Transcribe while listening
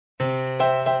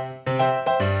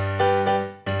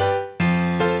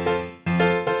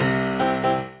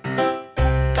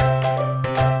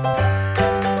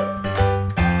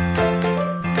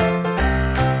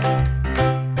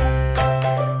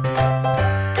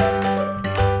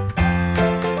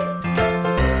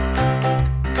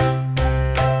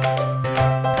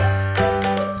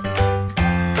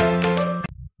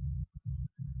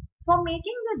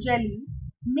jelly,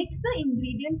 mix the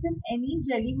ingredients in any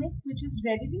jelly mix which is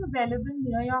readily available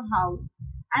near your house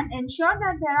and ensure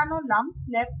that there are no lumps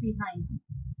left behind.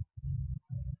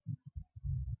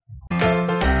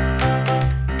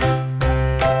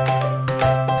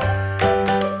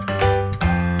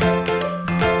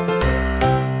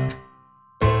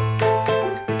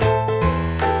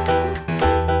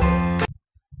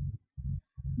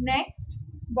 Next,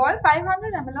 boil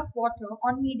 500 ml of water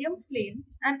on medium flame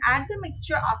and add the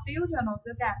mixture after you turn off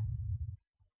the gas.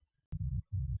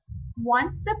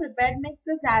 Once the prepared mix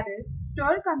is added,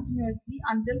 stir continuously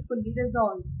until fully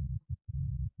dissolved.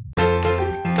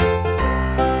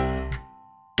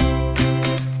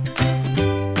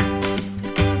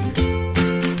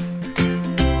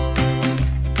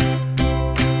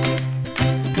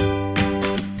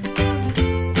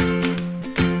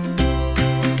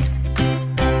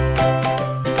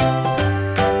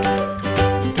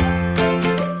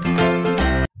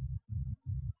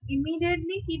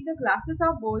 Immediately keep the glasses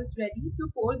or bowls ready to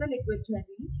pour the liquid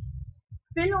jelly.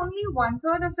 Fill only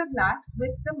 1/3 of the glass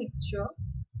with the mixture.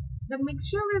 The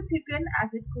mixture will thicken as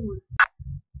it cools.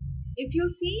 If you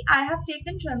see, I have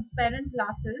taken transparent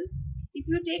glasses. If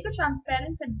you take a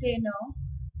transparent container,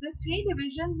 the 3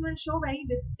 divisions will show very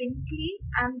distinctly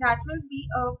and that will be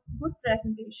a good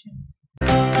presentation.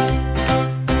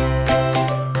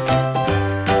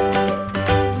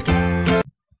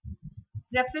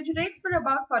 Refrigerate for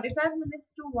about 45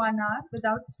 minutes to 1 hour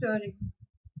without stirring.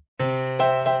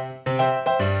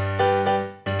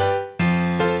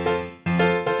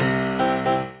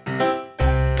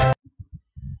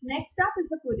 Next up is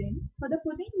the pudding. For the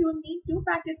pudding, you will need 2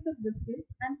 packets of biscuits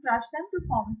and crush them to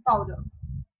form powder.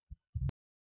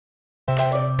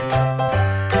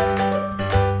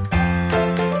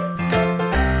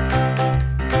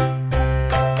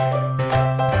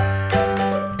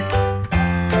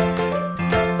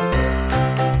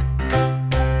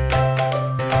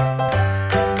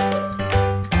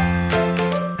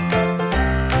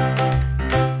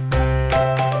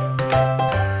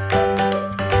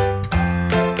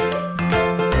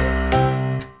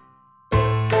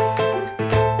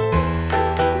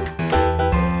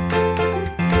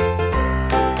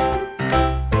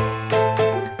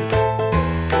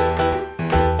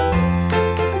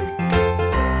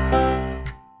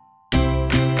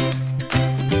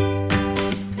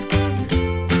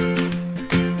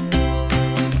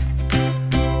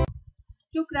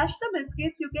 To crush the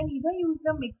biscuits, you can either use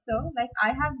the mixer like I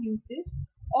have used it,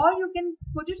 or you can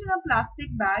put it in a plastic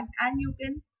bag and you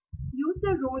can use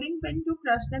the rolling pin to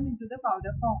crush them into the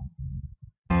powder form.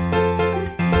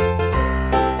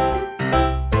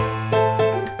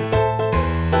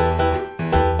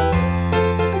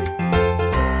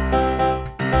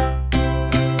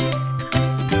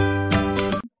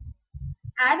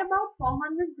 Add about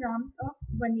 400 grams of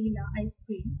vanilla ice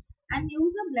cream and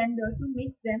use a blender to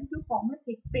mix them to form a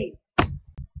thick paste.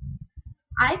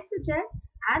 I'd suggest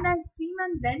add ice cream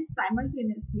and blend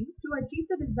simultaneously to achieve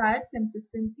the desired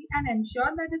consistency and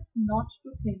ensure that it's not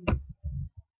too thin.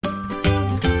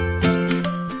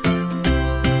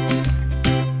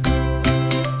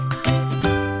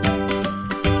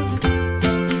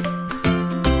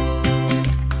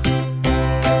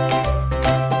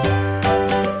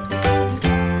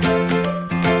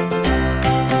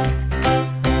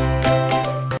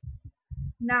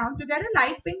 Now, to get a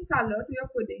light pink color to your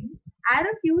pudding, add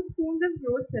a few spoons of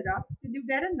rose syrup till you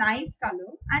get a nice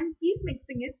color and keep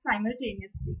mixing it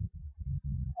simultaneously.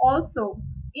 Also,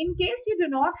 in case you do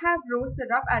not have rose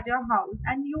syrup at your house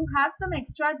and you have some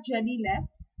extra jelly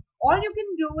left, all you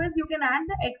can do is you can add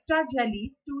the extra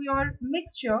jelly to your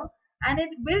mixture and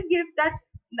it will give that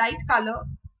light color.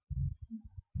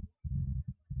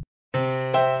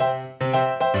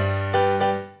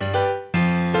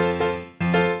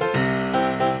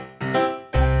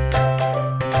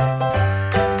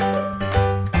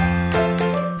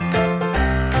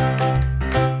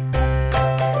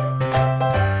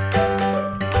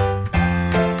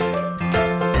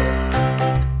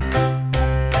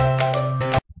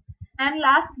 And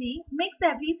lastly, mix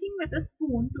everything with a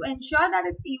spoon to ensure that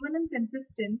it's even and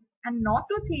consistent and not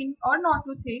too thin or not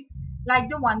too thick like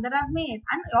the one that I've made,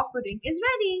 and your pudding is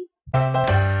ready.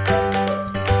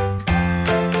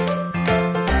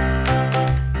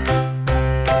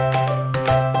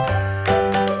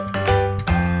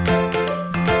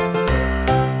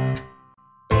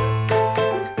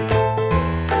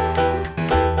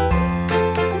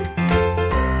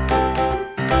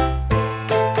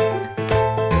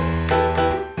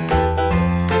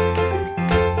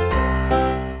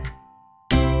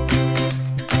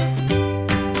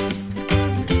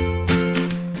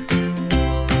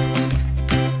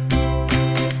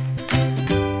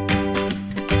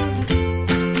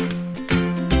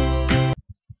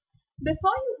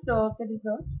 Before you serve the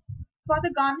dessert, for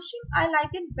the garnishing, I like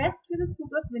it best with a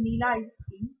scoop of vanilla ice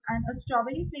cream and a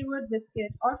strawberry flavored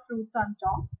biscuit or fruits on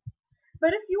top.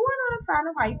 But if you are not a fan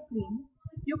of ice cream,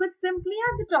 you could simply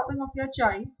add the topping of your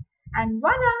choice, and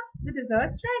voila, the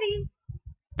dessert's ready.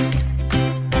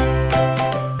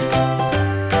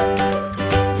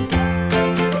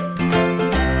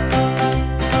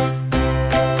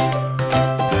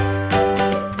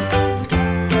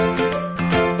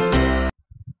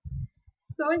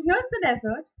 So here's the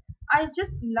dessert. I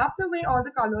just love the way all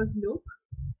the colors look.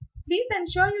 Please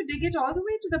ensure you dig it all the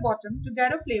way to the bottom to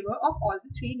get a flavor of all the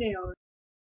three layers.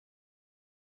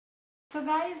 So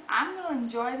guys, I'm going to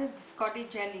enjoy this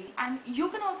biscotti jelly, and you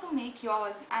can also make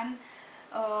yours, and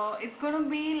it's going to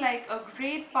be like a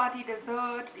great party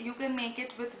dessert. You can make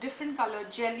it with different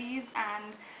colored jellies,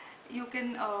 and you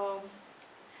can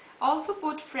also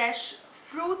put fresh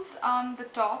fruits on the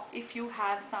top if you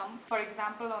have some. For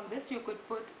example, on this you could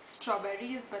put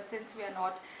strawberries, but since we are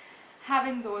not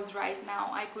having those right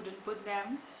now, I couldn't put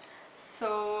them.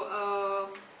 So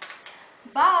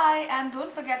bye, and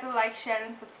don't forget to like, share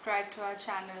and subscribe to our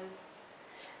channel.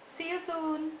 See you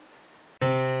soon.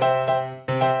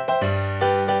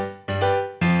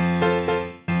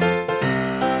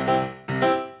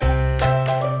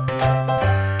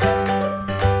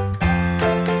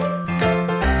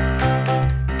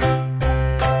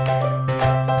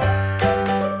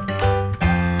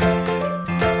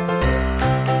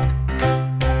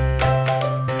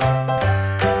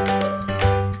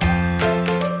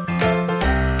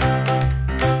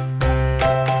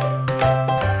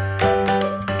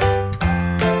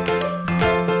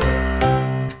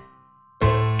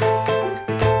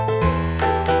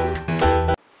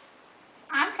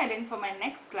 I'm heading for my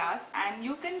next class, and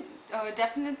you can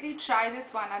definitely try this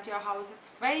one at your house.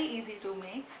 It's very easy to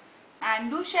make. And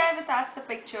do share with us the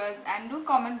pictures and do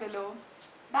comment below.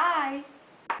 Bye.